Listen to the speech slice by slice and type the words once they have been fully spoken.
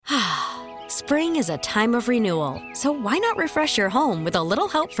Spring is a time of renewal, so why not refresh your home with a little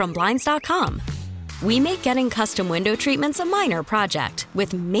help from Blinds.com? We make getting custom window treatments a minor project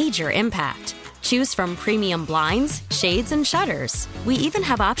with major impact. Choose from premium blinds, shades, and shutters. We even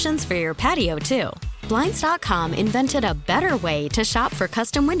have options for your patio, too. Blinds.com invented a better way to shop for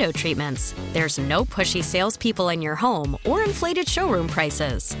custom window treatments. There's no pushy salespeople in your home or inflated showroom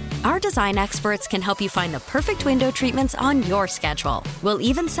prices. Our design experts can help you find the perfect window treatments on your schedule. We'll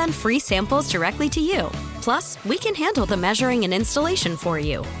even send free samples directly to you. Plus, we can handle the measuring and installation for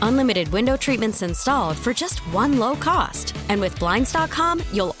you. Unlimited window treatments installed for just one low cost. And with Blinds.com,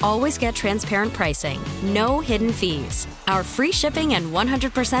 you'll always get transparent pricing. No hidden fees. Our free shipping and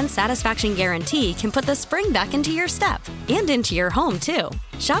 100% satisfaction guarantee can put the spring back into your step and into your home, too.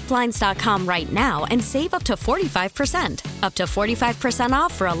 Shop Blinds.com right now and save up to 45%. Up to 45%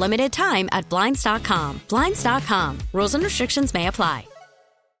 off for a limited time at Blinds.com. Blinds.com. Rules and restrictions may apply.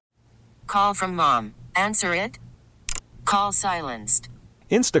 Call from mom. Answer it. Call silenced.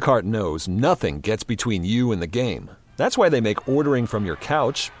 Instacart knows nothing gets between you and the game. That's why they make ordering from your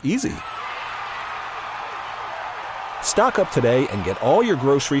couch easy. Stock up today and get all your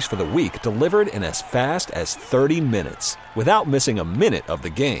groceries for the week delivered in as fast as 30 minutes without missing a minute of the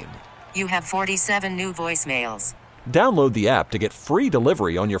game. You have 47 new voicemails. Download the app to get free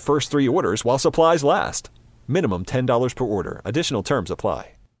delivery on your first 3 orders while supplies last. Minimum $10 per order. Additional terms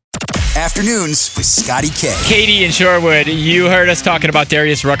apply. Afternoons with Scotty K. Katie in Shorewood, you heard us talking about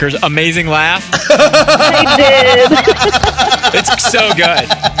Darius Rucker's amazing laugh. I did. It's so good.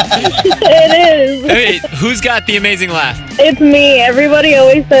 It is. Hey, who's got the amazing laugh? It's me. Everybody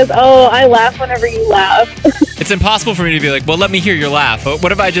always says, oh, I laugh whenever you laugh. It's impossible for me to be like, well, let me hear your laugh.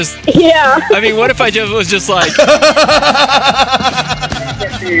 What if I just... Yeah. I mean, what if I just was just like...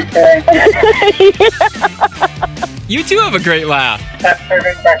 You too have a great laugh. That's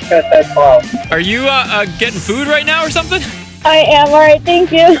serving breakfast at 12. Are you getting food right now or something? I am. All right.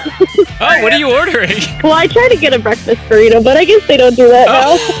 Thank you. Oh, what are you ordering? Well, I try to get a breakfast burrito, but I guess they don't do that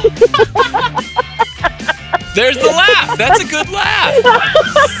now. There's the laugh. That's a good laugh.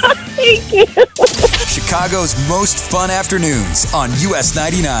 Thank you. Chicago's most fun afternoons on US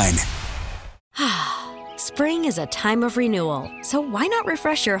 99. Spring is a time of renewal, so why not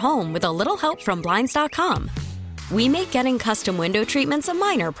refresh your home with a little help from Blinds.com? We make getting custom window treatments a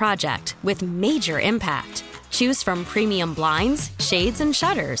minor project with major impact. Choose from premium blinds, shades, and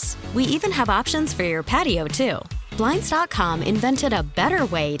shutters. We even have options for your patio, too. Blinds.com invented a better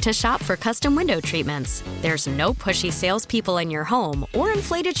way to shop for custom window treatments. There's no pushy salespeople in your home or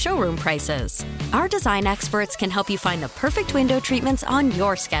inflated showroom prices. Our design experts can help you find the perfect window treatments on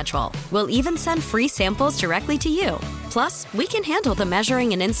your schedule. We'll even send free samples directly to you. Plus, we can handle the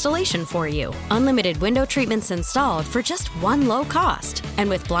measuring and installation for you. Unlimited window treatments installed for just one low cost. And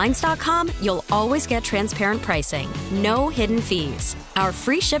with Blinds.com, you'll always get transparent pricing. No hidden fees. Our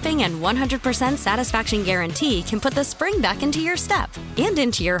free shipping and 100% satisfaction guarantee can put the spring back into your step and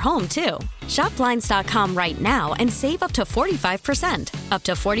into your home, too. Shop Blinds.com right now and save up to 45%. Up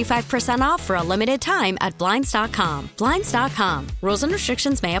to 45% off for a limited time at Blinds.com. Blinds.com. Rules and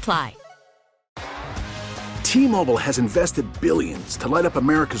restrictions may apply. T-Mobile has invested billions to light up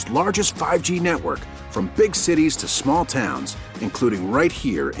America's largest 5G network, from big cities to small towns, including right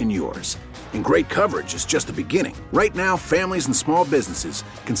here in yours. And great coverage is just the beginning. Right now, families and small businesses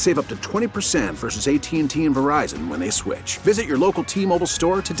can save up to 20% versus AT&T and Verizon when they switch. Visit your local T-Mobile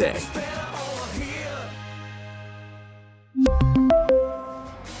store today.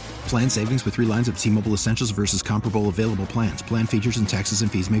 Plan savings with 3 lines of T-Mobile Essentials versus comparable available plans. Plan features and taxes and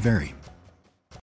fees may vary.